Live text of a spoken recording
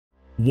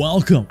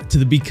Welcome to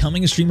the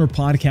Becoming a Streamer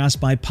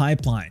podcast by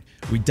Pipeline.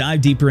 We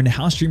dive deeper into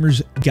how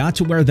streamers got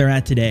to where they're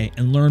at today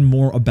and learn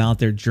more about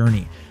their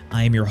journey.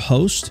 I am your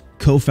host,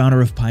 co-founder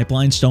of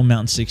Pipeline, Stone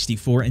Mountain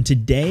 64, and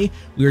today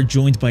we are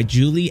joined by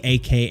Julie,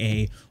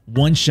 aka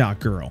Shot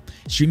Gurl.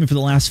 Streaming for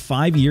the last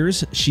 5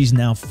 years, she's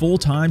now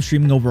full-time,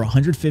 streaming over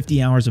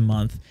 150 hours a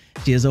month.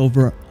 She has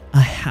over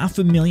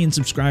 500,000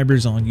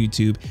 subscribers on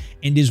YouTube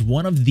and is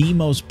one of the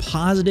most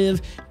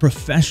positive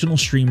professional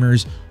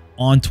streamers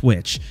on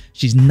Twitch.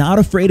 She's not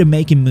afraid of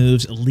making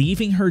moves,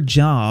 leaving her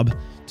job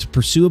to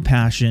pursue a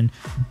passion,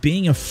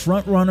 being a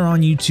front runner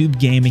on YouTube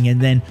gaming,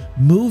 and then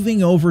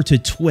moving over to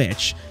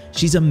Twitch.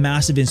 She's a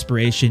massive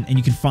inspiration, and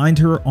you can find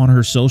her on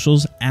her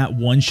socials at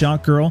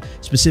Shot Gurl,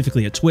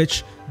 specifically at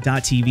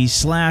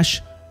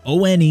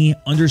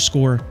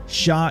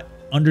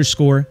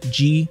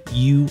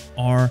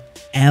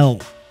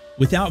twitch.tv/one_shot_GURL.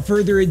 Without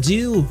further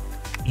ado,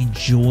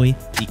 enjoy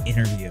the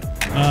interview.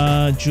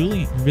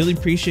 Julie, really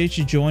appreciate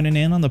you joining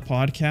in on the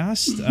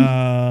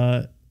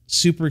podcast.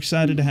 Super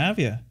excited to have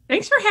you.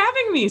 Thanks for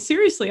having me.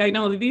 Seriously, I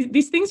know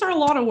these things are a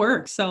lot of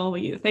work. So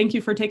thank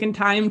you for taking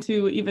time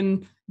to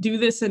even do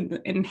this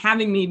and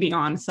having me be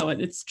on. So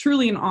it's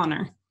truly an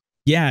honor.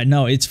 Yeah,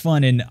 no, it's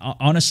fun. And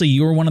honestly,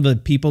 you were one of the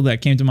people that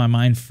came to my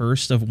mind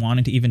first of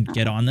wanting to even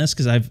get on this,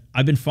 because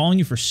I've been following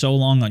you for so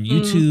long on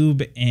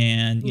YouTube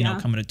and, you know,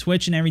 coming to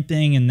Twitch and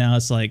everything. And now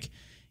it's like,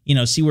 you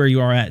know, see where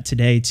you are at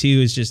today too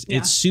is just,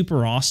 it's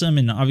super awesome.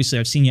 And obviously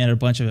I've seen you at a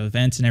bunch of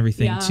events and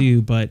everything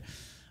too. But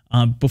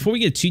before we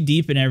get too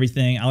deep in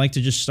everything, I like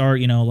to just start,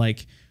 you know,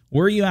 like,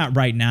 where are you at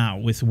right now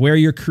with where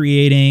you're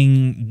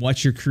creating,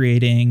 what you're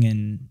creating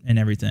and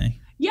everything?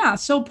 Yeah.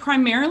 So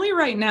primarily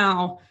right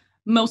now,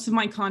 most of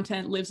my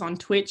content lives on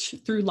Twitch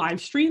through live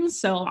streams.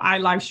 So I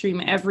live stream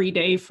every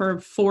day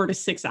for 4 to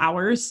 6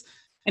 hours,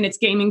 and it's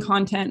gaming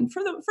content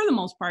for the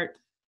most part.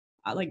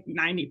 Like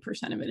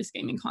 90% of it is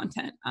gaming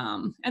content.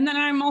 And then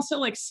I'm also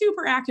like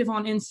super active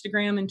on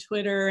Instagram and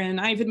Twitter.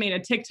 And I even made a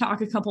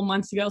TikTok a couple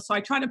months ago. So I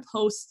try to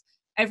post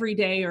every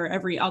day or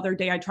every other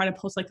day. I try to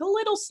post like a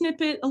little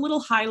snippet, a little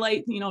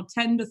highlight,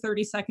 10 to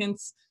 30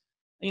 seconds,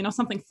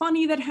 something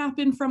funny that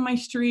happened from my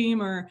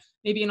stream, or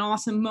maybe an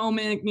awesome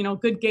moment,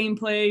 good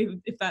gameplay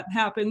if that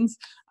happens.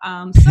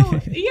 So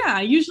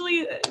yeah,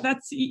 usually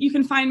you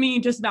can find me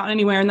just about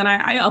anywhere. And then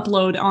I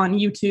upload on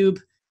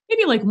YouTube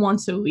maybe like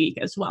once a week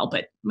as well,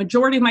 but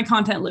majority of my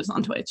content lives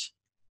on Twitch.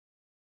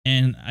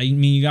 And I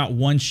mean, you got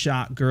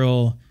Shot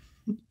Gurl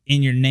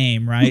in your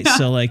name, right? Yeah.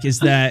 So like,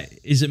 is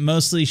it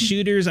mostly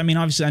shooters? I mean,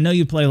 obviously I know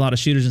you play a lot of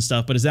shooters and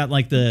stuff, but is that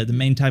like the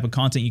main type of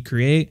content you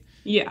create?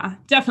 Yeah,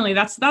 definitely.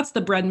 That's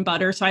the bread and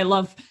butter. So I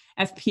love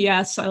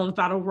FPS. I love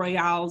battle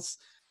royales.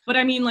 But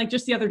I mean, like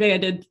just the other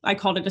day I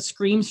called it a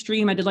Scream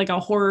stream. I did like a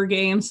horror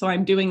game. So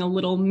I'm doing a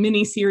little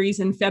mini series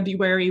in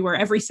February where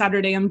every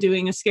Saturday I'm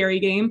doing a scary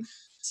game.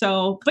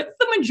 So, but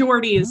the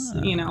majority is,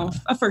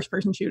 a first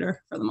person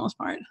shooter for the most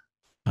part.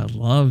 I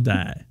love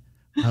that.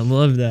 I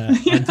love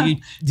that. Yeah.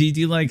 Do you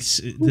do like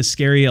the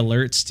scary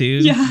alerts too?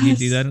 Yeah. Do you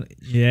do that?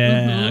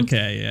 Yeah.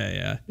 Okay.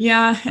 Yeah.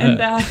 Yeah. And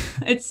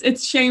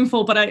it's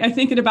shameful, but I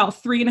think in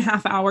about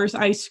 3.5 hours,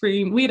 I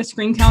screamed. We had a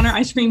scream counter.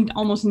 I screamed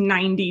almost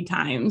 90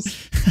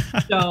 times.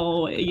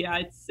 So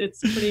yeah,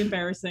 it's pretty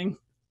embarrassing.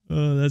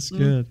 Oh, that's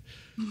good.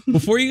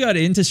 Before you got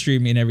into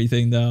streaming and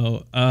everything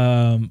though,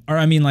 or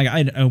I mean, like,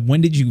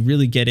 when did you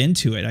really get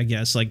into it, I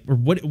guess? Like, or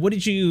what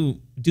did you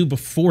do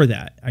before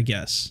that, I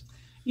guess?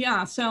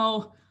 Yeah.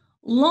 So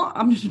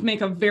I'm just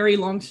make a very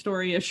long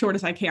story as short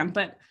as I can.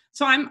 But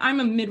so I'm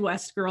a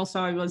Midwest girl.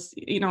 So I was,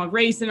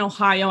 raised in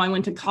Ohio. I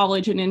went to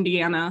college in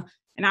Indiana.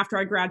 And after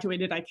I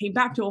graduated, I came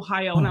back to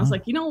Ohio and I was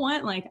like, you know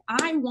what? Like,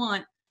 I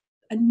want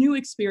a new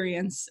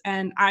experience.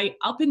 And I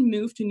up and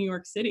moved to New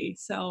York City.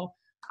 So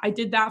I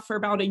did that for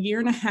about 1.5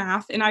 years,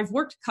 and I've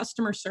worked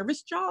customer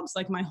service jobs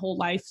like my whole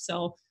life.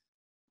 So,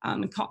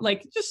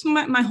 like just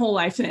my whole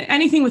life,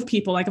 anything with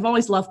people. Like I've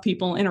always loved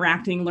people,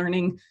 interacting,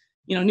 learning,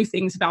 new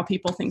things about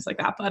people, things like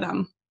that. But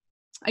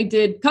I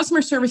did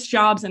customer service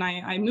jobs, and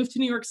I moved to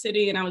New York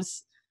City, and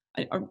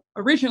I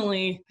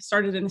originally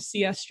started in a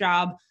CS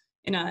job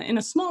in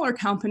a smaller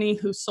company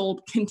who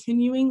sold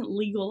continuing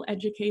legal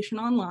education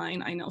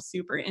online. I know,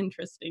 super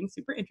interesting.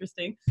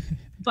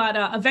 But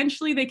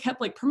eventually they kept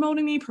like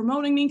promoting me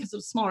because it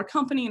was a smaller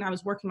company and I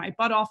was working my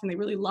butt off and they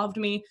really loved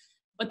me.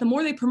 But the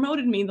more they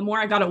promoted me, the more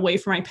I got away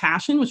from my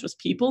passion, which was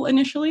people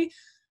initially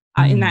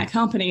in that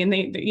company. And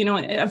they,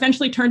 it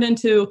eventually turned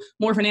into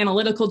more of an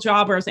analytical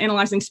job where I was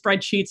analyzing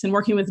spreadsheets and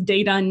working with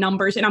data and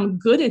numbers. And I'm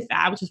good at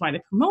that, which is why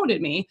they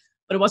promoted me,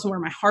 but it wasn't where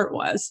my heart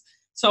was.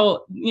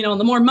 So,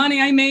 the more money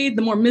I made,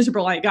 the more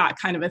miserable I got,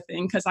 kind of a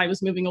thing, because I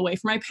was moving away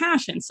from my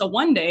passion. So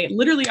one day,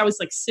 literally, I was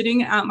like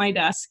sitting at my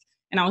desk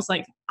and I was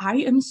like, I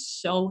am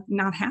so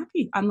not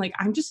happy.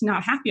 I'm just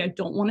not happy. I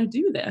don't want to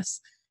do this.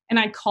 And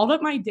I called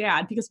up my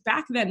dad, because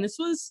back then, this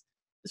was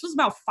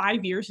about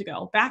 5 years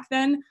ago. Back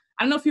then,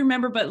 I don't know if you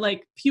remember, but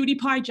like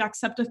PewDiePie,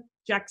 Jacksepticeye,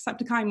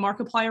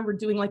 Markiplier were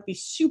doing like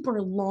these super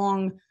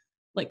long,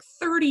 like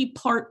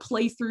 30-part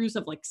playthroughs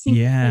of like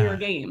single player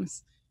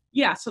games.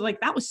 yeah, so like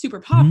that was super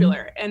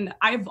popular. And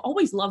I've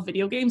always loved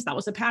video games. That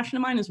was a passion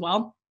of mine as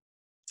well.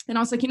 And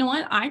I was like, you know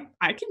what? I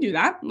can do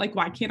that. Like,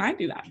 why can't I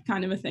do that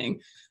kind of a thing?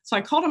 So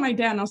I called on my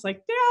dad and I was like,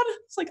 Dad,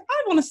 it's like,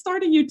 I want to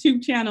start a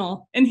YouTube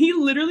channel. And he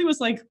literally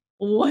was like,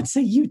 what's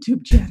a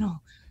YouTube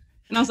channel?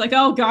 And I was like,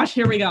 oh gosh,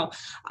 here we go.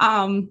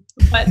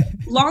 But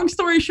long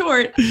story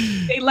short,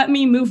 they let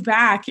me move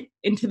back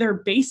into their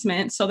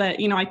basement so that,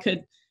 you know, I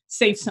could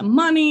save some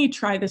money,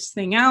 try this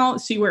thing out,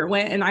 see where it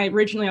went. And I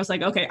was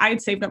like, okay, I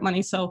had saved up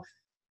money. So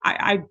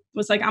I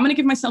was like, I'm going to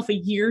give myself a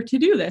year to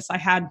do this. I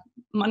had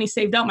money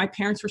saved up. My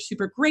parents were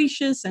super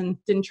gracious and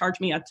didn't charge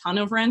me a ton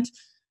of rent.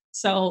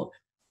 So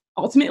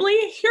ultimately,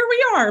 here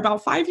we are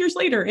about 5 years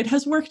later. It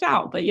has worked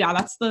out. But yeah,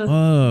 that's the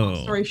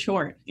long story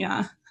short.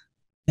 Yeah.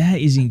 That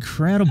is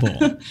incredible.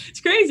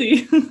 It's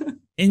crazy.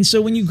 And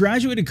so when you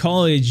graduated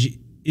college,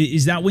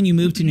 is that when you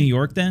moved to New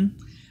York then?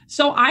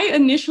 So I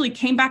initially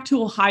came back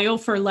to Ohio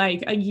for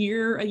like a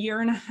year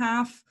and a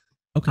half.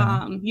 Okay.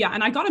 Yeah.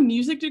 And I got a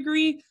music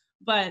degree,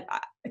 but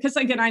because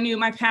again, I knew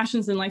my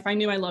passions in life. I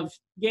knew I loved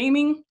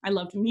gaming, I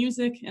loved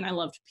music, and I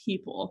loved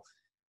people.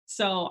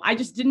 So I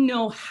just didn't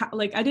know how,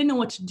 like, I didn't know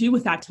what to do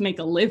with that to make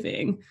a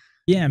living.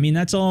 Yeah. I mean,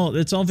 that's all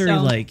very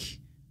like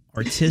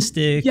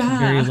artistic, yeah.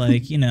 very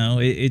like, you know,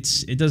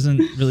 it doesn't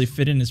really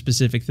fit in a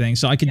specific thing.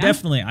 So I could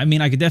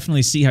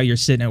definitely see how you're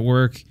sitting at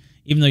work,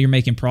 even though you're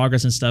making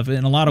progress and stuff.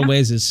 In a lot of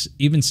ways, it's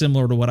even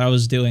similar to what I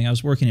was doing. I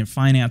was working in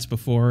finance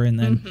before, and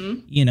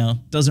then, you know,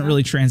 doesn't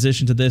really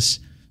transition to this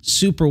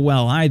super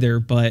well either.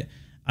 But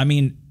I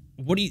mean,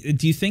 what do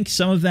you think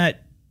some of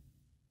that,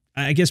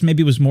 I guess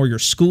maybe it was more your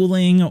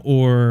schooling,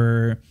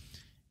 or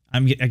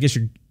I guess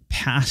your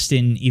past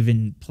in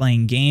even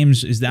playing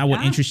games? Is that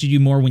what interested you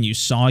more when you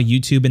saw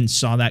YouTube and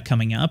saw that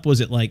coming up?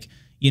 Was it like,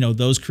 you know,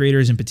 those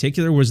creators in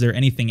particular? Was there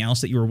anything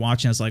else that you were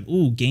watching that's like,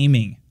 ooh,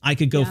 gaming, I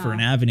could go for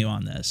an avenue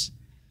on this?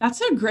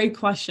 That's a great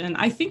question.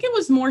 I think it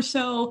was more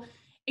so,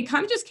 it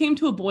kind of just came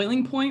to a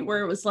boiling point where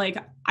it was like,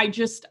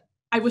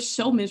 I was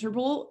so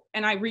miserable,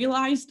 and I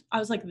realized, I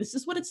was like, this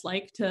is what it's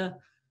like to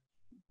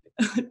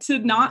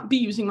not be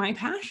using my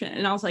passion.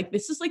 And I was like,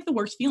 this is like the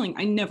worst feeling.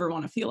 I never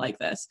want to feel like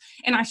this.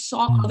 And I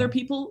saw other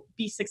people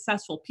be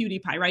successful.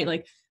 PewDiePie, right?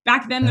 Like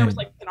back then there was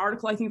like an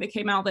article, I think, that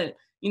came out that,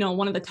 you know,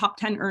 one of the top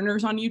 10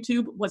 earners on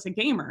YouTube was a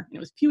gamer, and it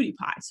was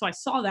PewDiePie. So I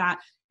saw that,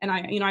 and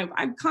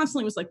I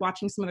constantly was like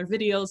watching some of their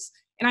videos,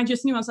 and I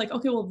just knew, I was like,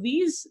 okay, well,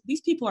 these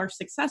people are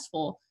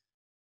successful,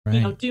 you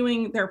know,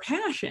 doing their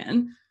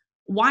passion.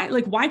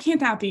 Why can't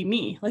that be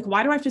me? Like,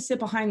 why do I have to sit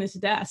behind this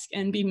desk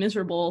and be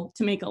miserable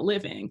to make a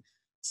living?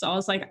 So I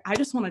was like, I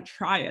just want to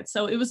try it.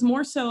 So it was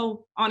more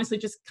so, honestly,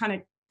 just kind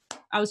of,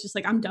 I was just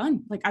like, I'm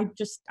done. Like,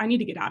 I need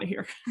to get out of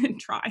here and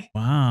try.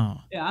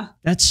 Wow. Yeah.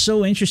 That's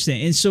so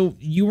interesting. And so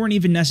you weren't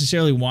even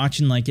necessarily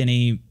watching like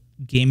any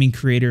gaming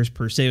creators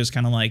per se. It was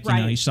kind of like, you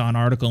know, you saw an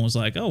article and was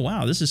like, oh,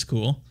 wow, this is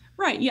cool.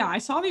 Right. Yeah. I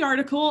saw the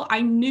article.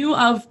 I knew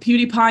of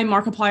PewDiePie,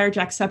 Markiplier,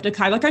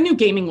 Jacksepticeye. Like, I knew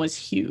gaming was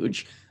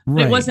huge.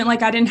 Right. It wasn't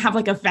like I didn't have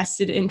like a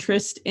vested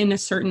interest in a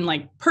certain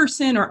like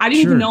person, or I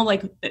didn't even know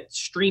like that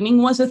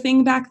streaming was a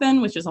thing back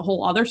then, which is a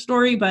whole other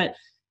story. But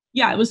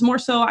yeah, it was more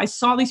so I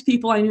saw these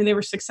people, I knew they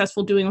were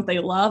successful doing what they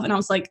love. And I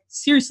was like,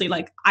 seriously,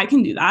 like I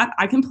can do that.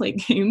 I can play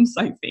games,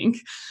 I think.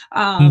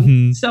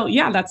 So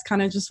yeah, that's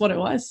kind of just what it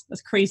was.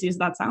 As crazy as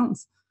that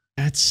sounds.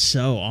 That's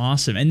so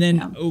awesome. And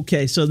then,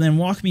 okay, so then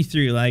walk me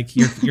through, like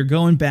you're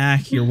going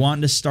back, you're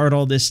wanting to start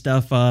all this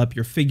stuff up,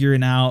 you're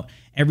figuring out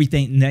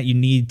everything that you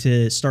need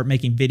to start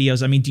making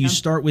videos. I mean, do you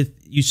start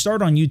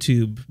on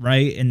YouTube,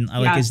 right? And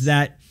like, is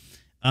that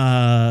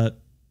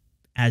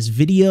as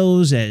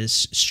videos, as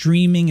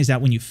streaming? Is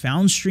that when you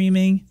found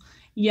streaming?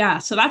 Yeah,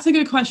 so that's a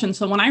good question.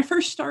 So when I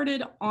first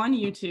started on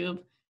YouTube,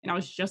 and I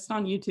was just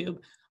on YouTube,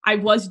 I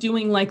was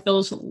doing like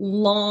those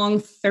long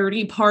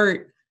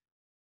 30-part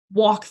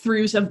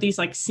walkthroughs of these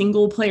like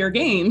single player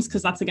games,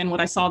 because that's again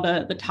what I saw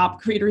the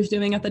top creators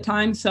doing at the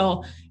time.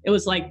 So it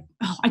was like,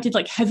 oh, I did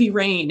like Heavy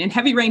Rain, and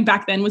Heavy Rain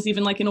back then was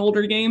even like an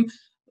older game.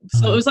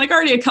 So it was like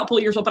already a couple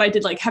of years old, but I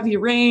did like Heavy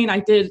Rain.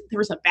 There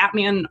was a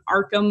Batman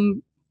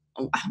Arkham,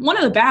 one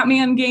of the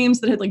Batman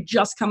games that had like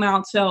just come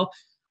out. So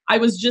I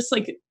was just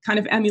like kind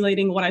of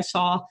emulating what I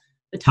saw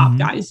the top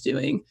guys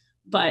doing.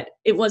 But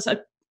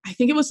I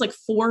think it was like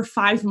 4 or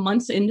 5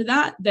 months into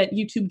that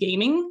YouTube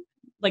gaming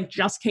like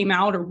just came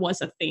out or was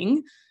a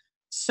thing.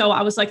 So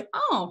I was like,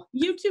 oh,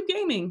 YouTube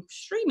gaming,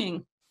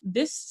 streaming.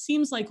 This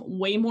seems like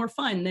way more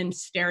fun than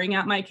staring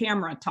at my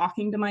camera,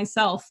 talking to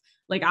myself.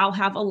 Like I'll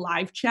have a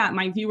live chat.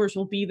 My viewers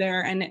will be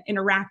there and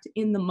interact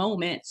in the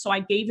moment. So I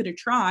gave it a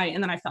try,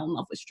 and then I fell in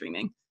love with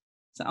streaming.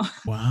 So,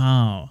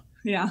 wow.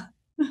 Yeah.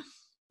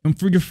 And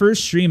for your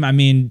first stream, I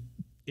mean,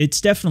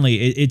 it's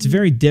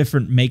very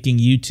different making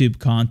YouTube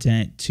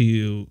content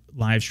to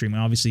live streaming.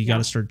 Obviously, you got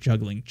to start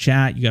juggling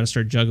chat. You got to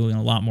start juggling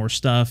a lot more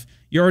stuff.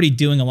 You're already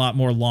doing a lot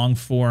more long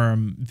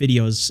form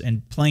videos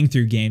and playing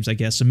through games, I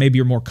guess. So maybe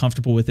you're more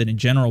comfortable with it in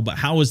general. But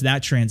how was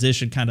that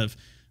transition kind of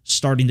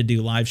starting to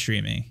do live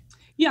streaming?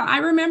 Yeah, I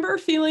remember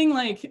feeling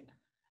like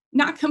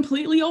not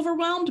completely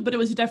overwhelmed, but it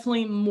was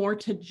definitely more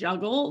to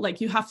juggle.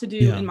 Like you have to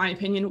do, in my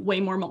opinion,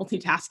 way more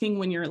multitasking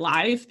when you're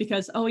live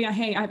because, oh yeah,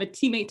 hey, I have a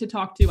teammate to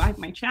talk to, I have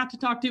my chat to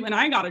talk to, and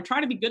I got to try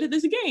to be good at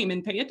this game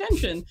and pay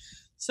attention.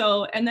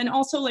 So, and then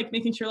also like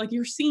making sure like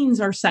your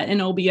scenes are set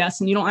in OBS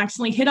and you don't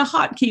accidentally hit a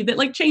hotkey that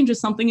like changes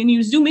something and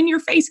you zoom in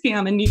your face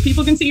cam and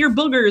people can see your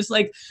boogers,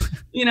 like,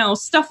 you know,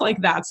 stuff like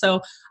that.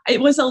 So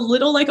it was a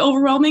little like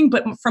overwhelming,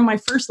 but from my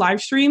first live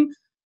stream,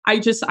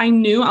 I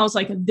knew, I was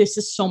like, this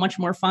is so much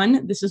more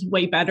fun. This is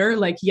way better.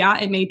 Like, yeah,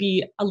 it may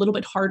be a little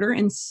bit harder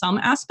in some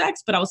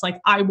aspects, but I was like,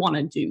 I want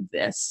to do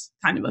this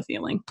kind of a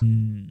feeling.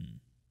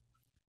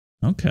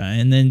 Okay.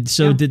 And then,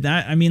 so did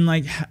that, I mean,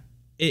 like,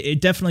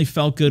 it definitely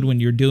felt good when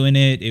you're doing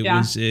it.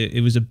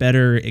 It was a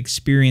better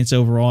experience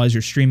overall as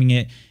you're streaming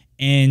it.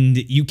 And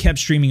you kept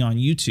streaming on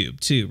YouTube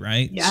too,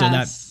 right? Yes. So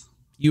that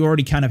you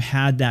already kind of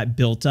had that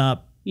built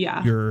up,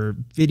 your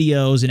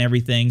videos and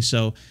everything.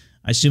 So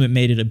I assume it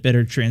made it a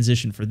better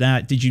transition for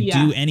that. Did you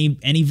do any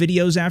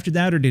videos after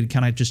that, or did it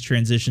kind of just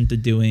transition to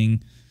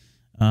doing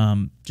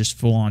just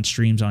full on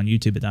streams on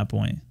YouTube at that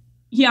point?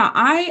 Yeah,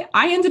 I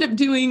ended up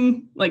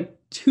doing like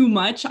too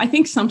much. I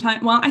think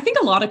sometimes, well, I think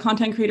a lot of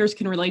content creators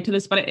can relate to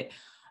this, but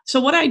so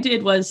what I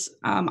did was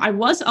I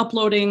was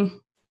uploading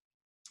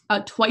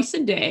twice a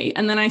day,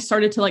 and then I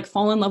started to like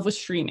fall in love with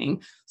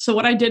streaming. So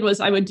what I did was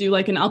I would do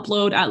like an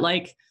upload at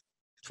like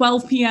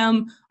 12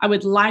 p.m. I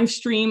would live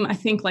stream, I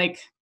think like,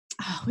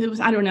 it was,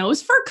 I don't know, it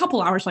was for a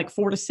couple hours, like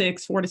 4 to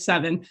 6, 4 to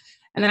 7.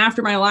 And then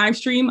after my live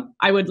stream,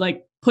 I would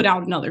like put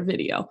out another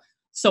video.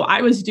 So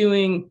I was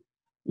doing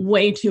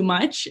way too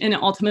much, and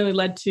it ultimately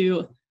led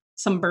to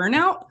some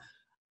burnout.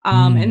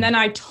 And then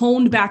I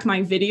toned back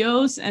my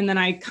videos, and then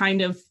I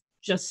kind of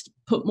just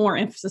put more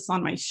emphasis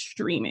on my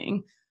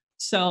streaming.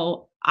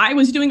 So I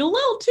was doing a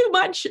little too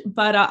much,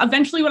 but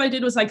eventually what I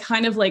did was I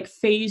kind of like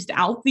phased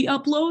out the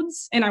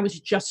uploads, and I was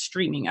just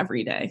streaming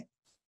every day.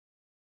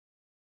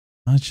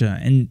 Gotcha.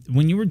 And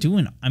when you were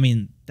doing, I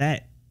mean,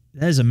 that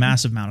is a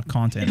massive amount of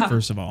content,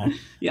 first of all.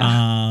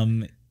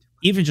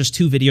 Even just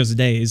 2 videos a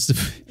day is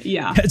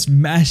that's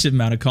massive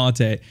amount of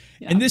content.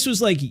 And this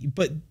was like,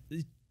 but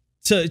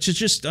to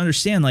just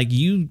understand, like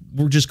you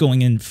were just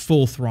going in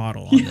full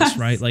throttle on this,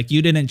 right? Like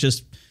you didn't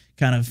just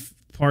kind of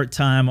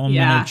part-time, I'm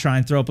going to try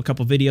and throw up a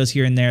couple videos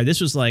here and there.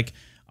 This was like,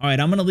 all right,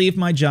 I'm going to leave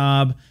my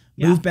job,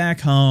 move back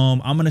home.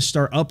 I'm going to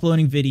start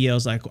uploading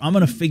videos. Like I'm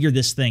going to figure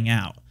this thing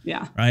out.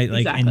 Right.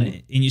 Like,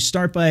 and you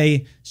start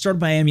by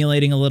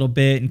emulating a little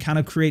bit and kind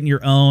of creating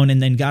your own,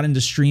 and then got into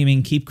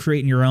streaming, keep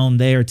creating your own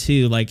there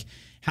too. Like,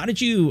 how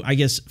did you, I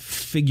guess,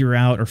 figure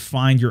out or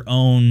find your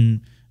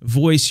own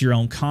voice, your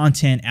own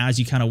content as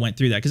you kind of went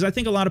through that? Because I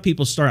think a lot of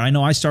people start, I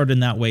know I started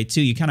in that way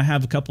too. You kind of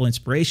have a couple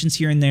inspirations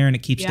here and there, and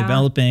it keeps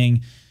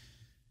developing.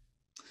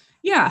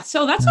 Yeah.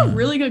 So that's a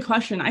really good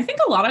question. I think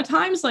a lot of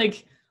times,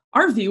 like,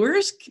 our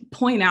viewers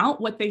point out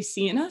what they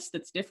see in us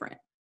that's different.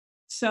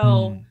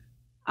 So,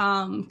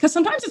 because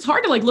sometimes it's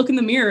hard to like look in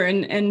the mirror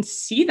and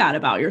see that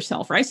about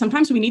yourself, right?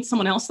 Sometimes we need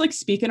someone else to like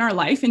speak in our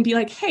life and be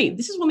like, hey,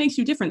 this is what makes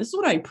you different. This is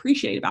what I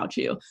appreciate about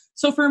you.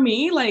 So for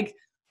me, like,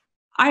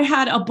 I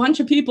had a bunch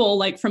of people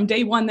like from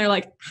day one, they're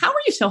like, how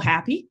are you so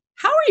happy?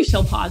 How are you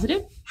so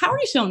positive? How are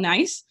you so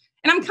nice?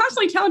 And I'm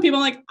constantly telling people,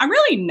 like, I'm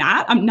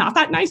not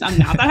that nice. I'm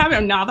not that happy.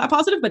 I'm not that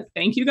positive, but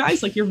thank you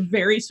guys. Like, you're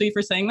very sweet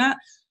for saying that.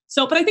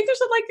 So, but I think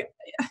there's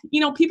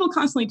like, people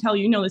constantly tell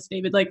you, this,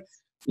 David, like,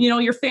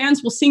 your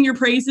fans will sing your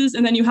praises,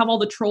 and then you have all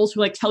the trolls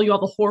who like tell you all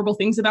the horrible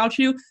things about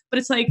you. But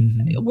it's like,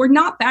 we're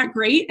not that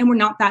great and we're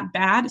not that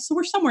bad. So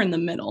we're somewhere in the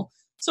middle.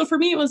 So for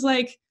me, it was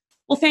like,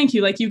 well, thank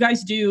you. Like, you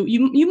guys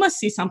you must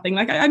see something.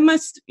 Like, I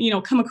must,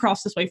 come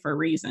across this way for a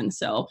reason.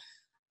 So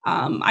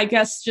I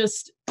guess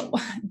just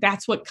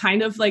that's what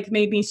kind of like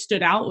made me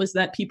stood out, was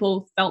that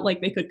people felt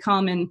like they could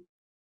come and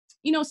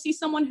see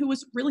someone who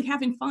was really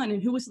having fun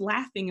and who was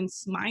laughing and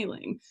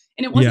smiling.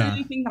 And it wasn't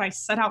anything that I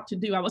set out to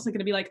do. I wasn't going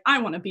to be like, I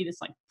want to be this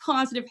like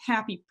positive,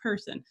 happy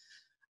person.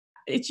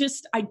 It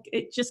just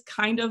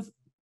kind of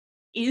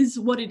is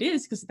what it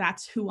is, because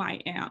that's who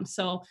I am.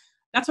 So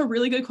that's a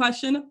really good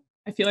question.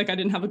 I feel like I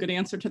didn't have a good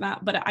answer to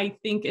that, but I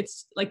think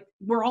it's like,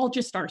 we're all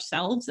just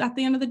ourselves at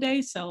the end of the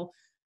day. So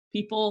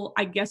people,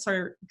 I guess,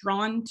 are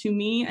drawn to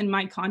me and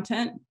my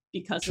content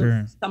because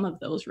of some of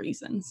those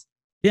reasons.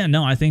 Yeah,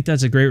 no, I think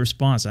that's a great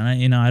response.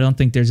 And I don't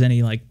think there's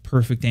any like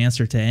perfect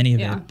answer to any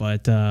of it,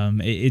 but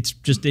it's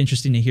just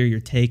interesting to hear your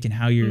take and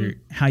how you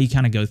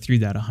kind of go through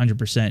that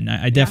 100%. And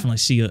I definitely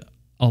see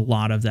a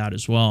lot of that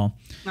as well.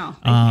 Oh,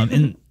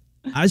 and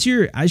as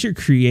you're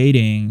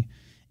creating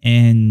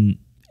and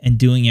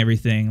doing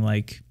everything,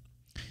 like,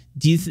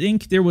 do you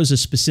think there was a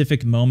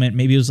specific moment?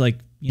 Maybe it was like,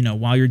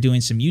 while you're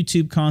doing some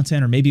YouTube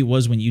content, or maybe it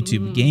was when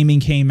YouTube gaming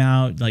came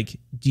out. Like,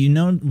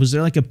 was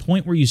there like a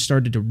point where you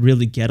started to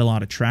really get a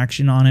lot of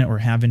traction on it, or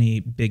have any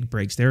big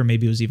breaks there? Or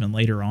maybe it was even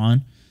later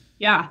on.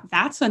 Yeah,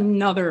 that's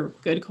another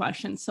good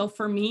question. So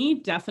for me,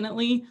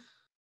 definitely,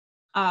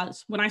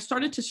 when I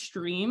started to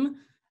stream,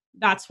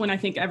 that's when I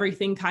think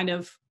everything kind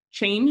of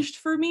changed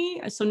for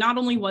me. So not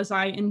only was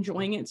I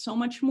enjoying it so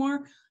much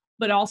more,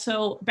 but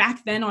also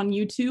back then on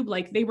YouTube,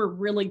 like they were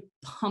really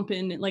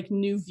pumping like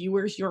new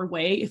viewers your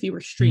way if you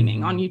were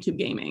streaming on YouTube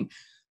gaming.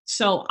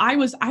 So I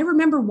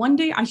remember one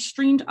day I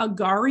streamed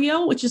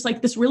Agario, which is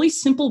like this really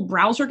simple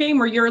browser game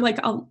where you're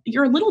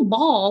a little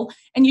ball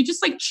and you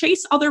just like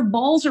chase other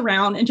balls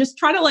around and just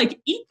try to like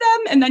eat them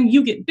and then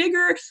you get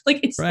bigger.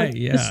 Like it's like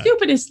the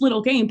stupidest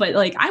little game, but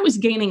like I was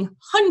gaining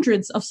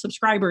hundreds of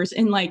subscribers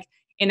in like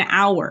an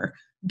hour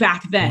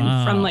back then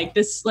from like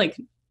this like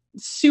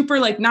super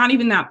like not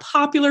even that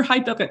popular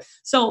hype up.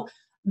 So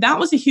that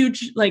was a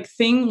huge like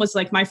thing, was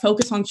like my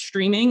focus on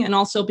streaming, and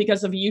also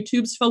because of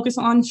YouTube's focus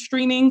on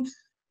streaming,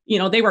 you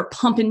know, they were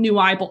pumping new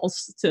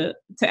eyeballs to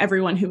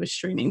everyone who was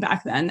streaming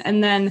back then.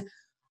 And then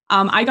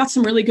I got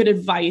some really good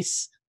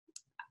advice.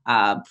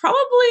 Probably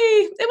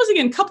it was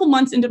again a couple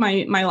months into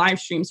my live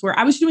streams where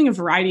I was doing a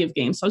variety of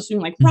games. So I was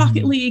doing like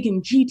Rocket League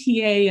and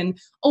GTA and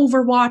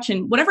Overwatch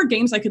and whatever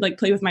games I could like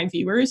play with my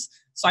viewers.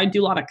 So I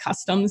do a lot of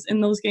customs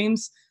in those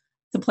games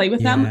to play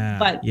with them.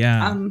 But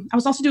I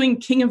was also doing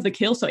King of the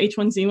Kill. So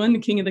H1Z1, the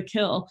King of the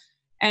Kill.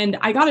 And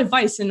I got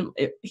advice, and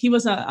he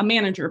was a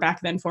manager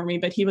back then for me,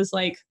 but he was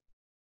like,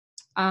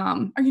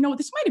 or you know what,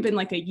 this might have been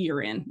like a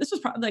year in. This was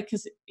probably like,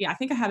 cause I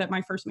think I had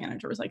my first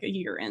manager was like a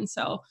year in.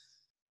 So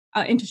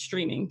into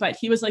streaming, but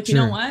he was like, you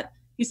know what?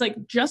 He's like,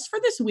 just for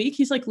this week,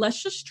 he's like,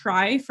 let's just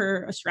try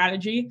for a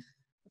strategy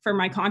for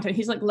my content.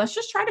 He's like, let's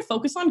just try to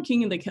focus on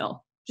King of the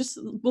Kill.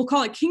 We'll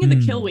call it King of the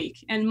Kill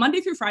week. And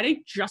Monday through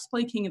Friday, just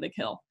play King of the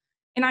Kill.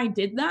 And I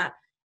did that.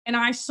 And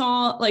I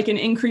saw like an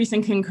increase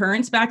in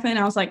concurrence back then.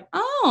 I was like,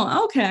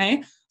 oh,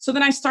 okay. So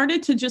then I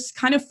started to just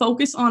kind of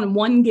focus on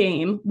one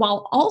game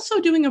while also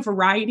doing a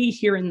variety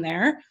here and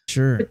there.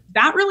 But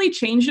that really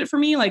changed it for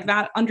me. Like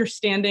that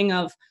understanding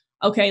of,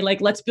 okay, like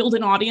let's build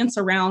an audience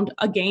around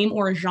a game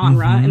or a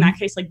genre, in that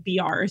case, like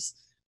BRs.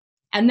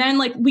 And then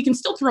like we can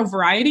still throw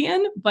variety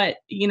in, but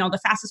you know, the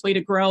fastest way to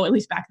grow, at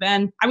least back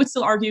then, I would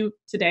still argue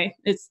today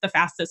it's the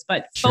fastest,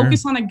 but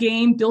focus on a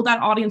game, build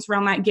that audience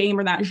around that game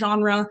or that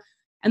genre,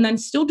 and then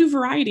still do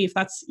variety if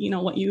that's, you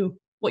know, what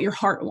your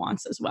heart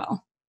wants as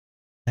well.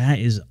 That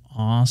is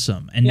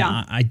awesome. And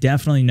I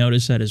definitely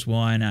noticed that as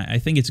well. And I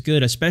think it's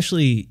good,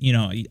 especially, you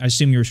know, I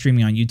assume you were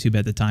streaming on YouTube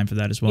at the time for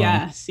that as well.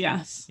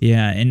 Yes.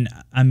 Yeah. And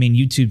I mean,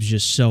 YouTube's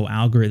just so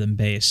algorithm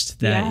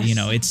based that, you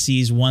know, it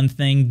sees one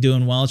thing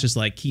doing well. It's just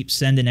like keep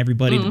sending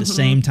everybody to the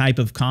same type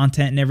of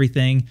content and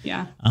everything.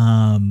 Yeah.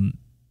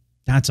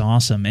 That's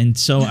awesome. And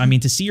so, I mean,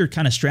 to see your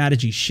kind of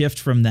strategy shift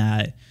from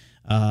that,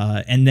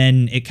 and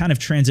then it kind of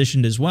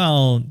transitioned as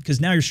well,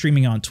 because now you're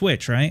streaming on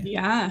Twitch, right?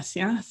 Yes.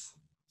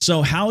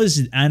 So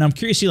and I'm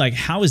curious, like,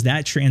 how has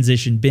that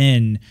transition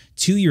been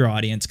to your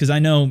audience? Because I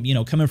know, you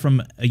know, coming from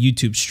a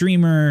YouTube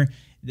streamer,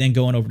 then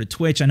going over to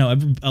Twitch, I know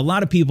a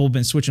lot of people have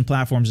been switching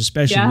platforms,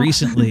 especially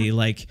recently.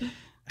 Like,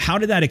 how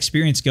did that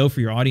experience go for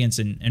your audience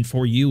and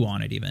for you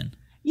on it even?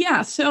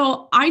 Yeah,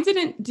 so I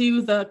didn't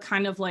do the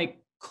kind of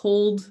like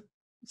cold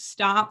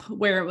stop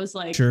where it was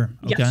like,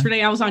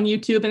 yesterday I was on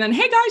YouTube and then,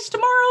 hey guys,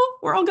 tomorrow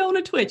we're all going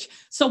to Twitch.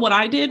 So what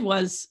I did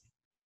was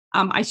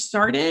I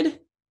started,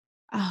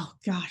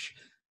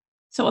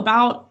 so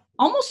about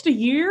almost a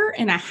year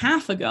and a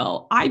half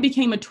ago, I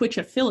became a Twitch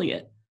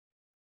affiliate.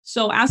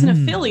 So as an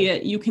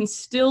affiliate, you can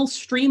still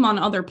stream on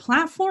other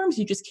platforms.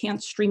 You just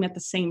can't stream at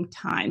the same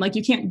time. Like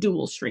you can't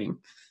dual stream.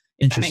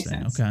 If that makes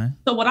sense. Okay.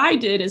 So what I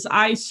did is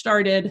I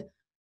started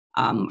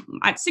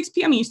at 6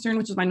 p.m. Eastern,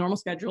 which is my normal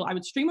schedule. I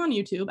would stream on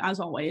YouTube as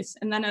always.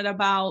 And then at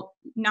about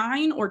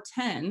 9 or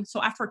 10,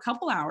 so after a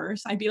couple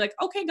hours, I'd be like,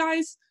 okay,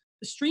 guys,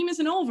 the stream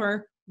isn't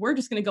over. We're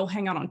just going to go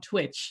hang out on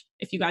Twitch.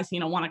 If you guys, you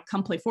know, want to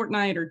come play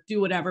Fortnite or do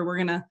whatever, we're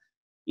going to,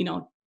 you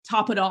know,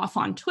 top it off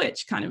on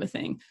Twitch kind of a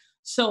thing.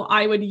 So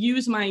I would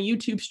use my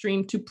YouTube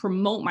stream to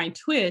promote my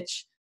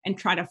Twitch and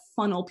try to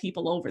funnel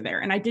people over there.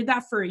 And I did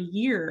that for a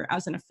year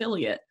as an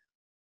affiliate.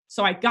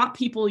 So I got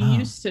people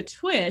used to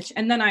Twitch,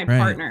 and then I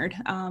partnered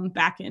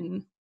back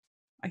in,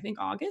 I think,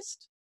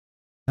 August.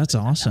 That's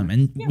awesome.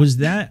 And was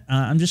that,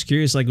 I'm just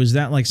curious, like, was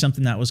that like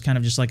something that was kind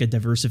of just like a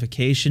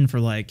diversification for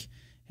like,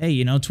 hey,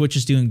 you know, Twitch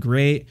is doing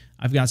great.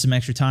 I've got some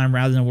extra time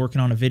rather than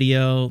working on a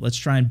video. Let's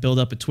try and build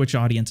up a Twitch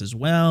audience as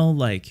well.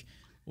 Like,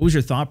 what was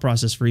your thought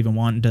process for even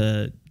wanting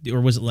to,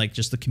 or was it like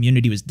just the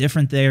community was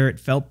different there? It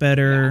felt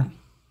better?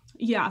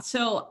 Yeah.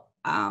 So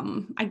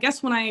I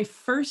guess when I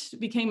first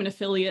became an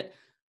affiliate,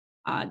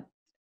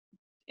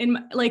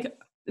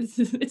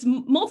 it's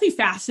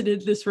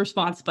multifaceted, this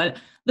response, but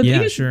the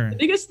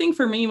biggest thing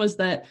for me was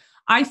that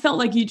I felt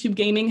like YouTube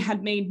gaming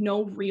had made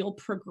no real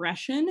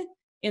progression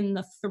in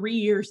the 3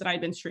 years that I'd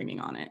been streaming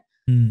on it.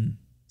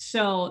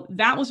 So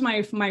that was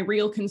my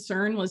real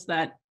concern, was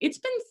that it's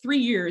been 3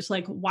 years.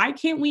 Like, why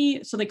can't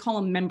we, so they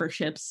call them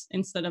memberships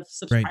instead of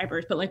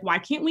subscribers, but like, why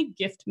can't we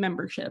gift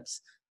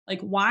memberships? Like,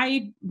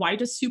 why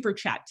does Super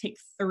Chat take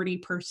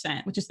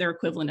 30%, which is their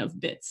equivalent of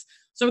bits?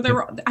 So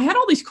I had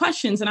all these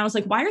questions, and I was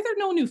like, why are there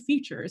no new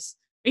features?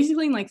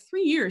 Basically, in like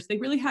 3 years, they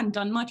really hadn't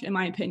done much, in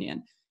my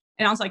opinion.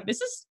 And I was like, this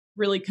is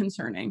really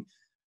concerning.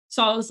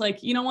 So I was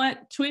like, you know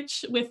what,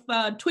 Twitch with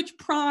Twitch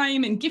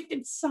Prime and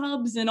gifted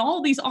subs and all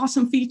these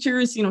awesome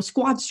features,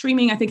 squad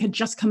streaming, I think had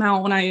just come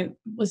out when I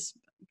was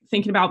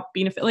thinking about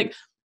being like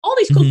all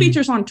these cool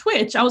features on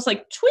Twitch. I was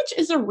like, Twitch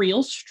is a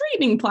real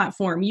streaming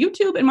platform.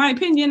 YouTube, in my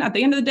opinion, at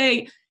the end of the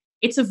day,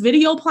 it's a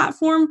video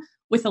platform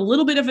with a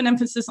little bit of an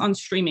emphasis on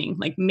streaming,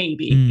 like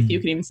maybe if you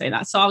could even say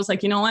that. So I was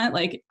like, you know what,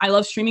 like I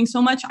love streaming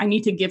so much, I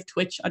need to give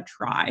Twitch a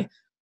try.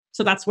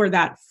 So that's where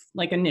that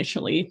like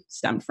initially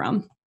stemmed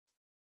from.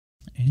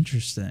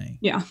 Interesting.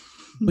 Yeah.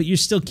 But you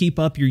still keep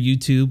up your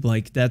YouTube,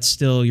 like that's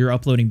still, you're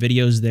uploading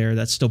videos there.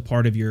 That's still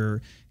part of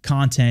your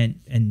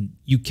content. And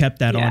you kept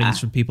that audience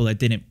from people that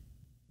didn't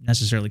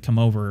necessarily come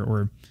over,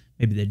 or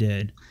maybe they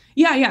did.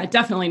 Yeah,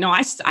 definitely. No,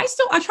 I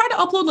try to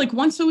upload like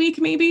once a week,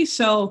 maybe.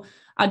 So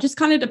just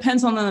kind of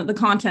depends on the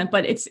content,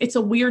 but it's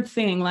a weird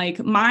thing. Like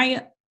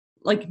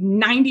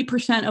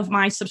 90% of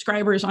my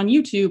subscribers on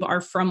YouTube are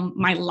from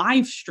my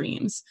live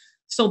streams.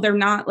 So they're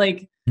not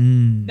like,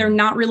 they're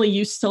not really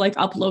used to like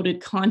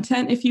uploaded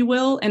content, if you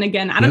will. And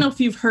again, I don't know if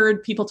you've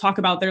heard people talk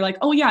about, they're like,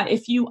 oh yeah,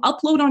 if you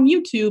upload on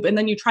YouTube and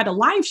then you try to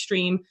live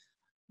stream,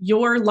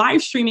 your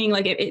live streaming,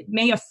 like it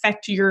may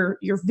affect your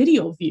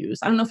video views.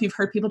 I don't know if you've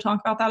heard people talk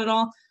about that at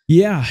all.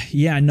 Yeah.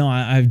 No,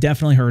 I've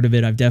definitely heard of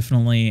it. I've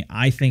definitely,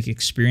 I think,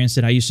 experienced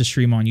it. I used to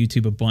stream on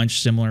YouTube a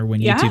bunch, similar when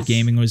YouTube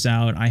gaming was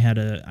out. I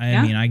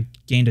mean, I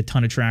gained a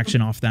ton of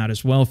traction off that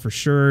as well, for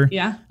sure.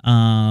 Yeah.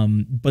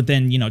 But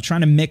then,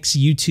 trying to mix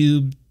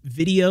YouTube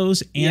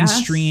videos and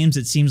streams,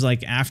 it seems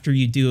like after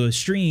you do a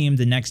stream,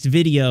 the next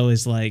video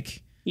is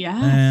like,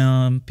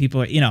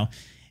 people,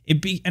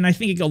 and I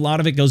think a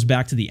lot of it goes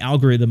back to the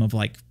algorithm of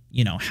like,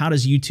 how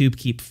does YouTube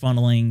keep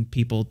funneling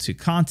people to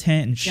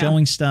content and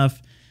showing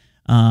stuff?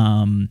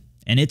 And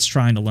it's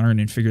trying to learn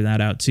and figure that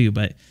out too.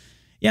 But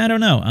yeah, I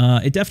don't know.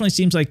 It definitely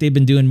seems like they've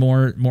been doing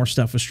more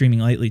stuff with streaming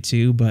lately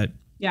too. But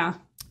yeah,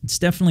 it's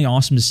definitely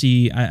awesome to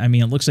see. I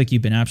mean, it looks like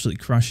you've been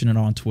absolutely crushing it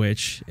on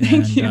Twitch.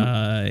 Thank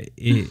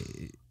you.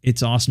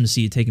 It's awesome to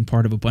see you taking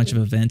part of a bunch of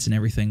events and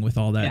everything with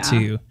all that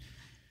too.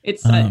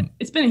 It's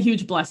been a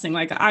huge blessing.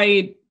 Like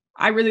I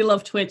really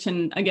love Twitch.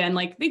 And again,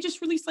 like they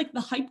just released like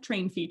the hype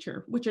train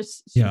feature, which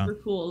is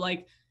super cool.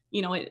 Like,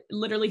 it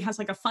literally has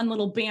like a fun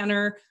little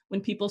banner when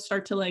people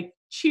start to like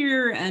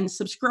cheer and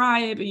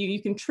subscribe.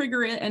 You can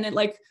trigger it, and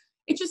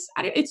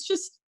it's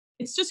just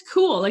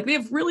cool. Like they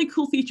have really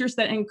cool features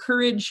that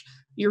encourage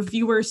your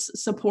viewers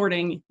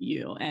supporting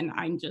you, and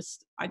I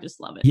just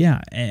love it.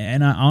 Yeah,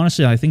 and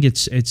honestly, I think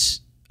it's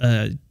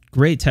a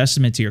great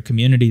testament to your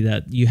community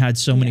that you had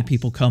so many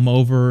people come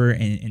over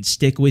and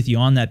stick with you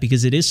on that,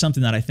 because it is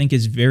something that I think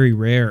is very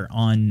rare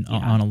on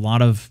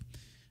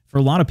for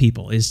a lot of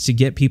people, is to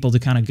get people to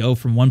kind of go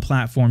from one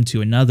platform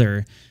to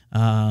another.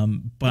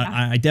 But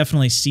I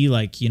definitely see,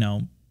 like,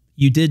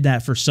 you did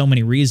that for so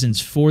many reasons,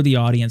 for the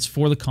audience,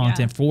 for the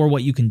content, for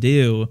what you can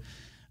do.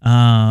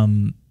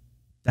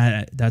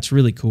 That's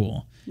really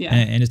cool. Yeah.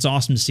 And it's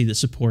awesome to see the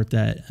support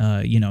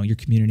that, your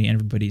community and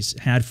everybody's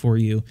had for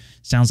you.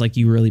 Sounds like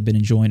you've really been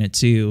enjoying it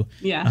too.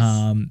 Yes.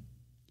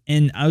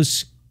 And I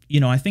was,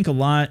 I think a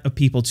lot of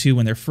people too,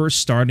 when they're first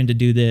starting to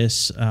do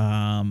this,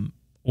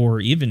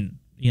 or even,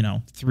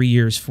 3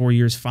 years, 4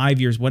 years, 5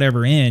 years,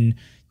 whatever,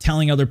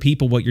 telling other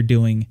people what you're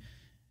doing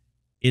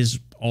is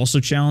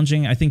also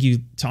challenging. I think you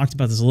talked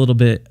about this a little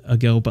bit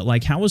ago, but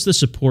like, how was the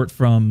support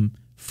from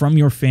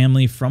your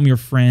family, from your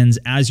friends,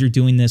 as you're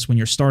doing this when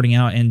you're starting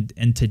out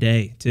and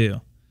today too?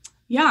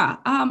 Yeah.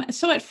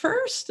 So at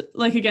first,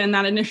 like, again,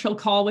 that initial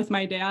call with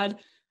my dad,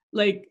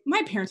 like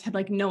my parents had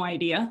like no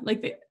idea,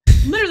 like they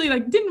literally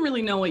like didn't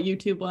really know what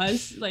YouTube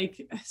was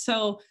like.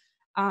 So,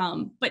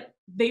 but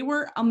they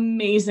were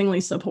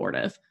amazingly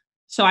supportive.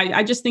 So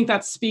I just think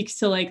that speaks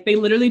to like, they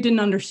literally didn't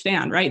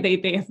understand, right?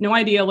 They have no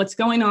idea what's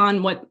going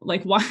on.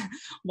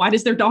 Why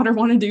does their daughter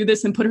want to do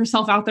this and put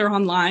herself out there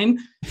online?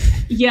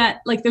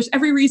 Yet, like, there's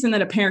every reason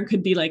that a parent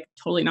could be like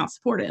totally not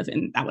supportive,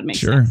 and that would make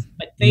sense.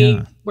 But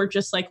they were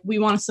just like, we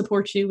want to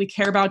support you. We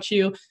care about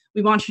you.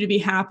 We want you to be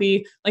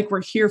happy. Like,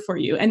 we're here for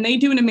you. And they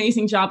do an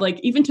amazing job. Like,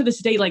 even to this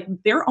day, like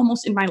they're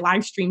almost in my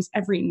live streams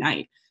every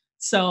night.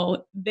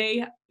 So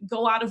they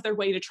go out of their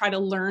way to try to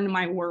learn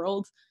my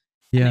world.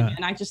 Yeah.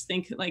 And I just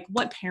think, like,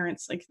 what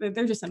parents, like,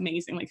 they're just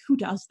amazing. Like, who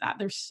does that?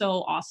 They're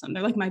so awesome.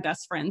 They're like my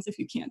best friends. If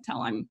you can't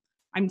tell, I'm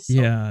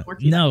so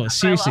fortunate. No,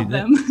 seriously.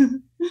 Them.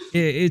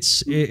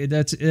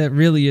 That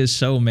really is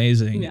so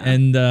amazing. Yeah.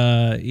 And,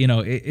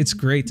 it's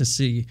great to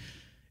see.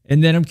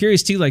 And then I'm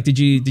curious too, like, did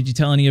you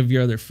tell any of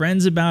your other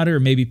friends about it, or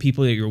maybe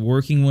people that you're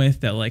working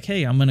with that like,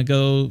 hey, I'm going to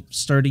go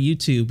start a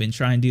YouTube and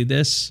try and do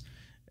this?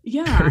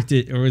 Yeah.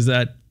 Or was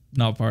that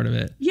not part of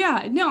it?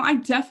 Yeah, no, I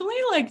definitely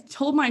like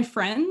told my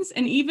friends.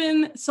 And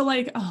even so,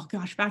 like, oh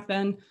gosh, back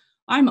then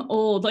I'm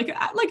old, like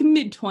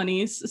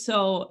mid-20s.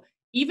 So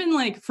even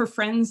like for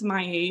friends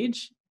my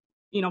age,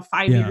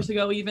 5 years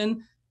ago,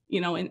 even,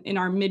 in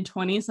our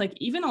mid-20s, like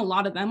even a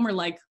lot of them were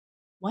like,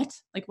 what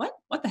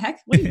the heck?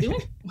 What are you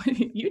doing?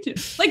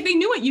 YouTube? Like they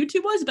knew what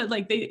YouTube was, but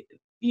like they,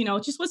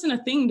 it just wasn't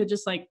a thing to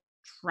just like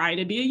try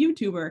to be a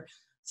YouTuber.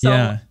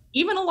 So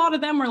even a lot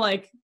of them were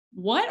like,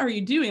 what are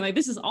you doing? Like,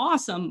 this is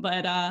awesome,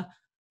 but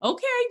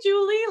okay,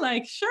 Julie,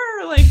 like,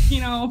 sure, like,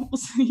 you know,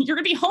 you're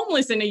gonna be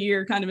homeless in a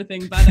year, kind of a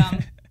thing. But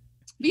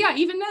yeah,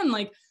 even then,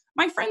 like,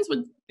 my friends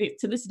would,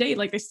 to this day,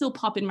 like, they still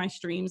pop in my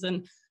streams.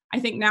 And I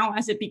think now,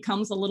 as it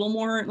becomes a little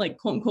more like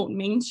quote unquote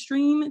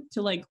mainstream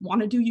to like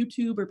want to do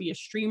YouTube or be a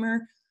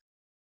streamer,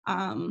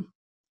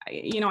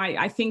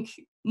 I think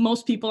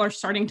most people are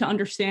starting to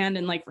understand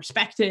and like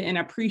respect it and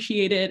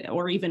appreciate it,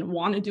 or even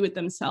want to do it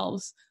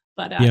themselves.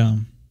 But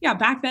yeah,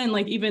 back then,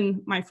 like,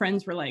 even my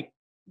friends were like,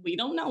 we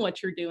don't know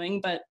what you're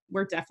doing, but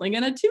we're definitely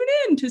going to tune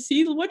in to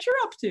see what you're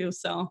up to.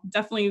 So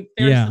definitely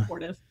very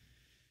supportive.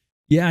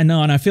 Yeah, I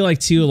know. And I feel like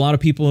too, a lot of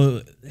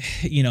people,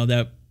 you know,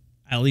 that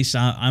at least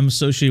I'm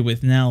associated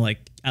with now, like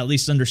at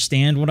least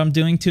understand what I'm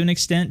doing to an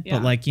extent.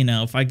 But like, you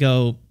know, if I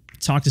go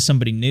talk to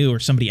somebody new or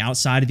somebody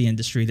outside of the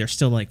industry, they're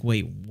still like,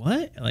 wait,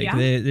 what? Like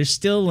they're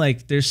still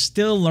like, there's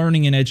still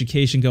learning and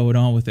education going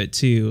on with it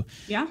too.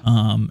 Yeah.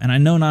 And I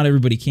know not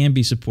everybody can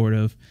be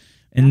supportive.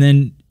 And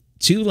then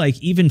too, like,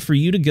 even for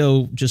you to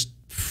go just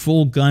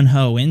full gun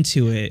ho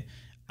into it,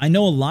 I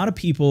know a lot of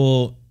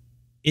people,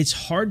 it's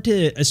hard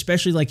to,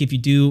 especially like if you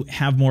do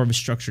have more of a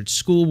structured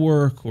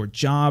schoolwork or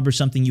job or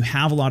something, you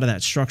have a lot of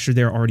that structure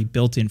there already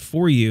built in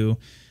for you.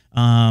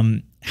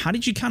 How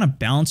did you kind of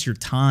balance your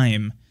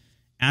time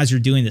as you're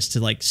doing this to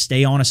like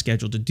stay on a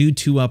schedule, to do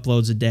 2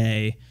 uploads a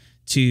day,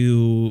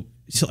 to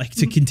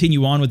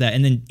continue on with that?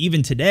 And then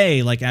even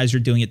today, like as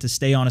you're doing it, to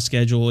stay on a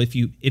schedule, if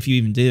you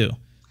even do.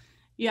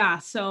 Yeah.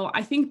 So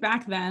I think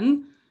back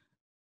then,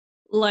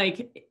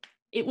 like,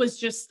 it was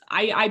just,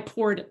 I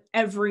poured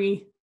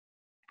every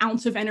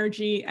ounce of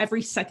energy,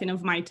 every second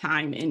of my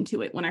time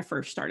into it when I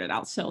first started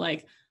out. So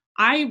like,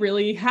 I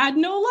really had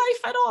no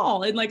life at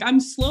all. And like, I'm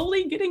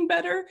slowly getting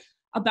better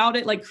about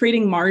it, like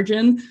creating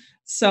margin.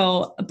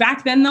 So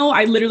back then though,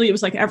 I literally, it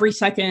was like every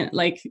second,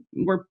 like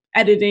we're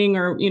editing,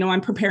 or, you know,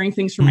 I'm preparing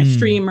things for my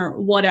stream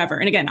or whatever.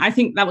 And again, I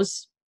think that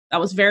was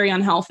very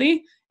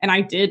unhealthy, and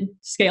I did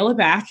scale it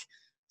back.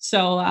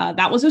 So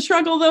that was a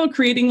struggle though,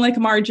 creating like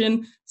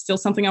margin, still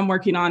something I'm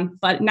working on.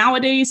 But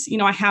nowadays, you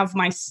know, I have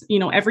my, you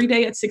know, every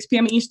day at 6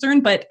 p.m. Eastern,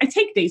 but I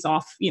take days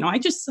off. You know, I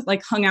just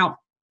like hung out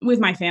with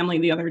my family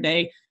the other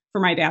day for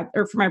my dad,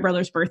 or for my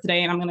brother's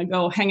birthday, and I'm going to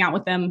go hang out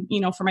with them,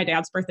 you know, for my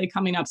dad's birthday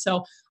coming up.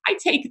 So I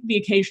take the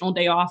occasional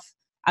day off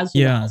as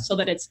well, so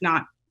that it's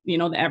not, you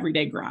know, the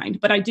everyday grind.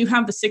 But I do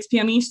have the 6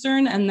 p.m.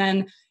 Eastern. And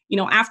then, you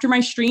know, after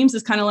my streams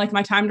is kind of like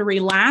my time to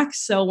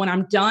relax. So when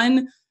I'm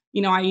done,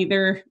 you know, I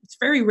either, it's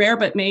very rare,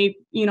 but may,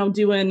 you know,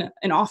 do an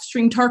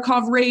off-stream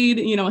Tarkov raid,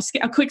 you know,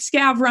 a quick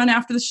scav run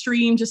after the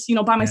stream, just, you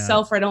know, by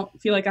myself, where I don't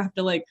feel like I have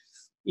to like,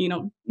 you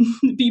know,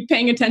 be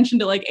paying attention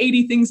to like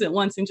 80 things at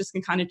once, and just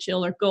can kind of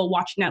chill or go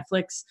watch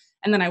Netflix.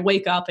 And then I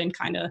wake up and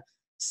kind of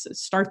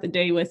start the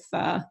day with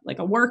like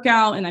a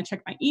workout, and I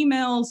check my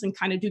emails and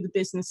kind of do the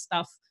business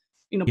stuff,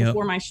 you know,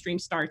 before my stream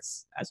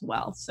starts as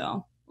well.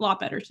 So a lot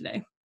better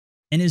today.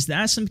 And is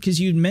that some, because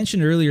you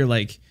mentioned earlier,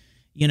 like,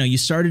 you know, you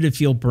started to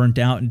feel burnt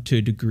out to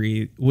a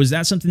degree. Was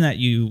that something that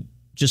you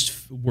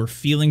just were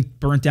feeling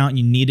burnt out and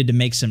you needed to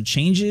make some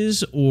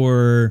changes,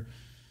 or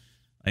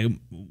like,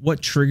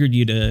 what triggered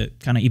you to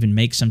kind of even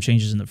make some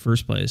changes in the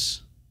first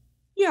place?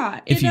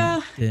 Yeah,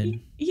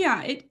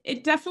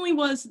 it definitely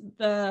was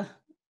the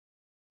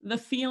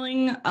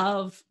feeling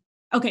of,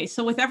 okay,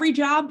 so with every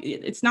job,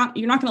 it's not,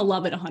 you're not going to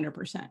love it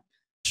 100%.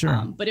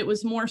 Sure. But it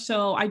was more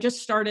so, I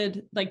just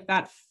started like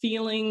that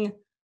feeling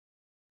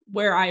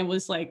where I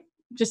was like,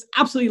 just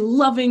absolutely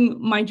loving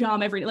my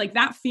job every day. Like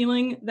that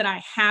feeling that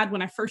I had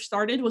when I first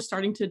started was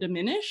starting to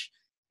diminish.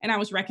 And I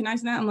was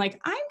recognizing that. I'm like,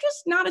 I'm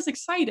just not as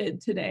excited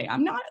today.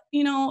 I'm not,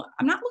 you know,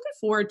 I'm not looking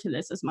forward to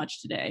this as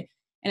much today.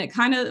 And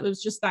it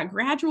was just that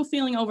gradual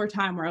feeling over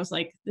time where I was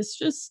like,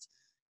 this is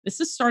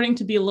starting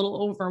to be a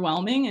little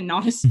overwhelming and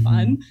not as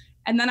fun.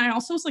 And then I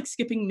also was like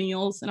skipping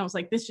meals, and I was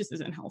like, this just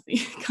isn't healthy,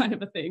 kind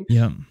of a thing.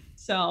 Yeah.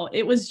 So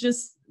it was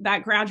just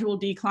that gradual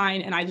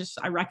decline. And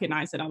I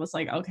recognized it. I was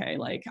like, okay,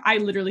 like I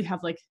literally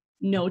have like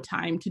no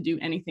time to do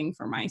anything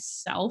for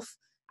myself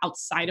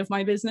outside of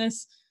my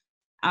business.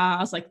 I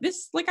was like,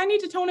 I need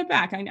to tone it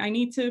back. I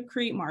need to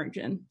create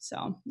margin.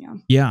 So, yeah.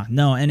 Yeah,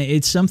 no. And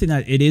it's something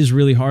that it is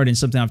really hard, and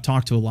something I've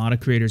talked to a lot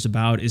of creators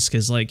about, is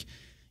because like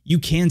you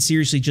can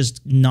seriously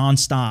just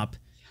nonstop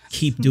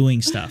keep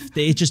doing stuff.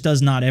 It just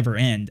does not ever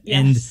end. Yes.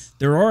 And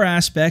there are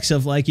aspects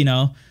of like, you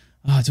know,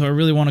 do I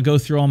really want to go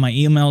through all my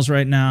emails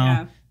right now?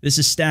 Yeah. This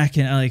is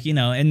stacking, like, you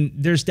know, and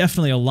there's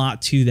definitely a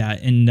lot to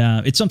that. And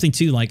it's something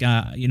too, like,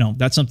 you know,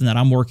 that's something that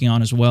I'm working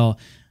on as well.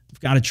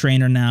 I've got a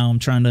trainer now. I'm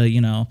trying to,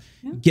 you know,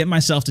 get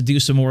myself to do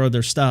some more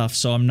other stuff,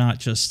 so I'm not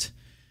just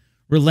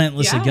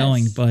relentlessly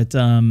going. But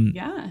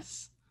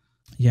that's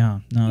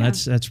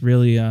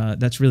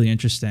really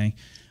interesting.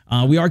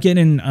 We are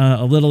getting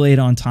a little late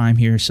on time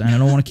here, so I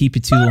don't want to keep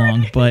you too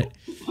long. But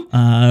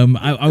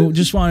I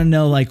just want to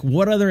know, like,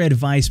 what other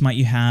advice might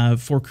you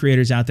have for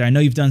creators out there? I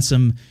know you've done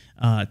some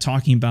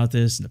talking about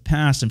this in the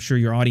past. I'm sure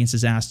your audience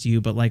has asked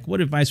you, but like,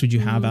 what advice would you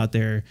have out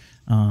there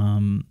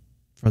for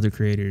other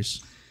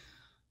creators?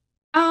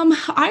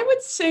 I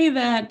would say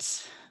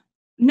that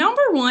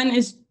number one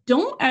is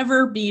don't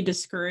ever be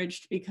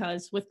discouraged,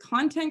 because with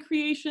content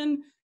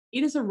creation,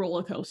 it is a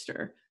roller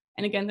coaster.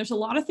 And again, there's a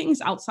lot of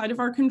things outside of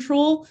our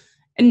control.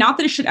 And not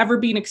that it should ever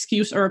be an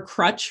excuse or a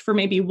crutch for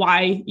maybe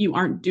why you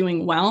aren't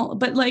doing well,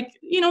 but like,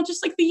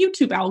 just like the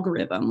YouTube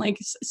algorithm, like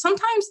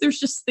sometimes there's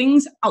just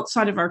things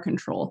outside of our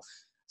control.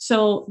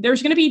 So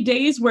there's going to be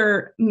days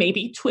where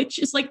maybe Twitch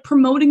is like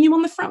promoting you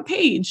on the front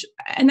page.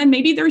 And then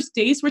maybe there's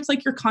days where it's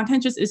like your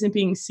content just isn't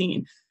being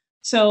seen.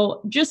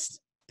 So just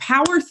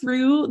power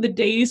through the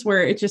days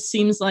where it just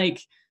seems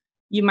like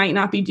you might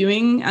not be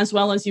doing as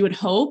well as you would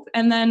hope.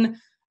 And then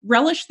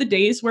relish the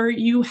days where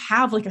you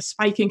have like a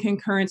spike in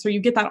concurrence, or you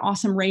get that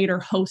awesome raid or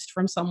host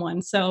from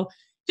someone. So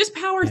just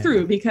power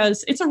through,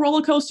 because it's a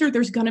roller coaster.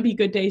 There's going to be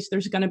good days.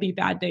 There's going to be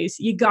bad days.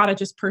 You got to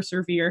just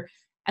persevere.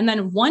 And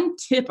then one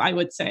tip I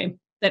would say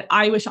that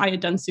I wish I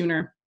had done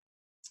sooner.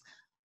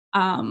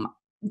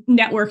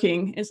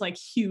 Networking is like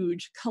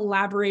huge.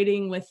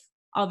 Collaborating with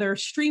other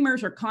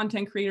streamers or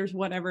content creators,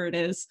 whatever it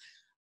is.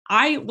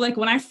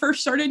 When I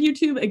first started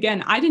YouTube,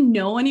 again, I didn't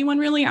know anyone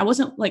really. I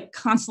wasn't like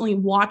constantly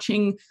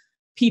watching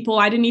people.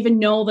 I didn't even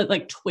know that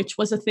like Twitch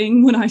was a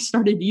thing when I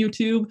started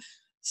YouTube.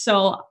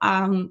 So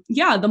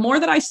the more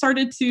that I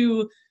started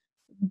to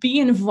be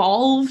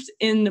involved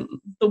in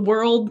the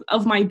world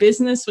of my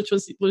business, which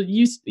was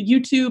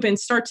YouTube, and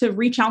start to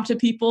reach out to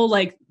people,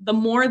 like the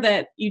more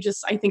that you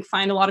just, I think,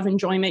 find a lot of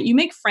enjoyment. You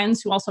make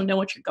friends who also know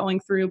what you're going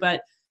through,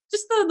 but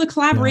just the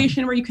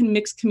collaboration where you can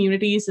mix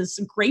communities is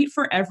great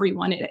for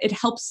everyone. It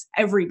helps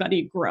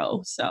everybody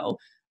grow. So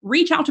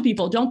reach out to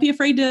people. Don't be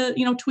afraid to,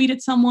 tweet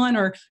at someone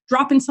or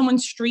drop in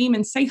someone's stream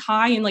and say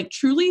hi, and like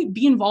truly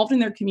be involved in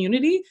their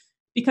community,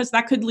 because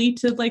that could lead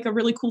to like a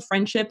really cool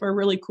friendship or a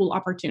really cool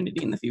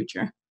opportunity in the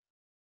future.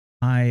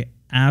 I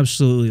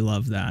absolutely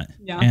love that.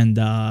 Yeah. And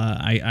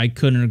I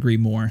couldn't agree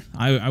more.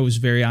 I was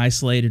very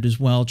isolated as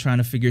well, trying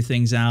to figure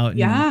things out.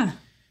 And,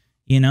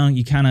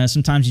 you kind of,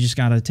 sometimes you just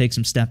got to take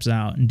some steps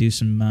out and do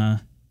some,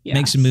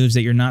 make some moves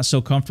that you're not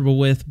so comfortable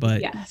with,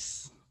 but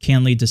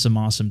can lead to some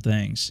awesome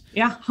things.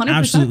 Yeah, 100%.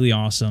 Absolutely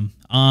awesome.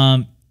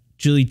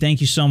 Julie, thank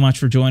you so much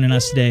for joining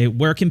us today.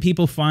 Where can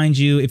people find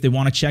you if they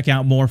want to check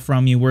out more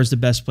from you? Where's the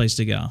best place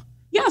to go?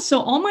 Yeah, so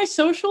all my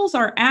socials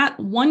are at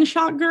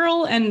Shot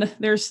Gurl, and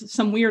there's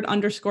some weird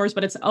underscores,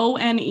 but it's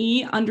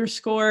ONE_SHOT_GURL.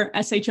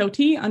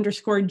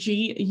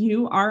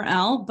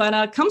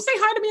 But come say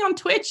hi to me on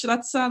Twitch.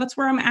 That's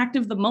where I'm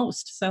active the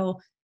most. So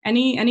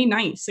any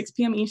night, 6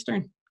 p.m.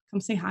 Eastern,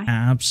 come say hi.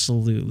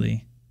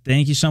 Absolutely.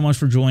 Thank you so much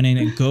for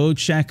joining. Go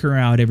check her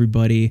out,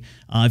 everybody.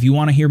 If you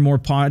want to hear more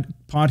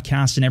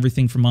podcasts and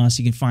everything from us,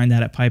 you can find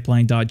that at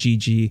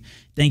pipeline.gg.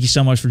 Thank you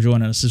so much for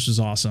joining us. This was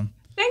awesome.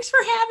 Thanks for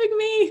having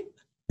me.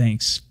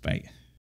 Thanks. Bye.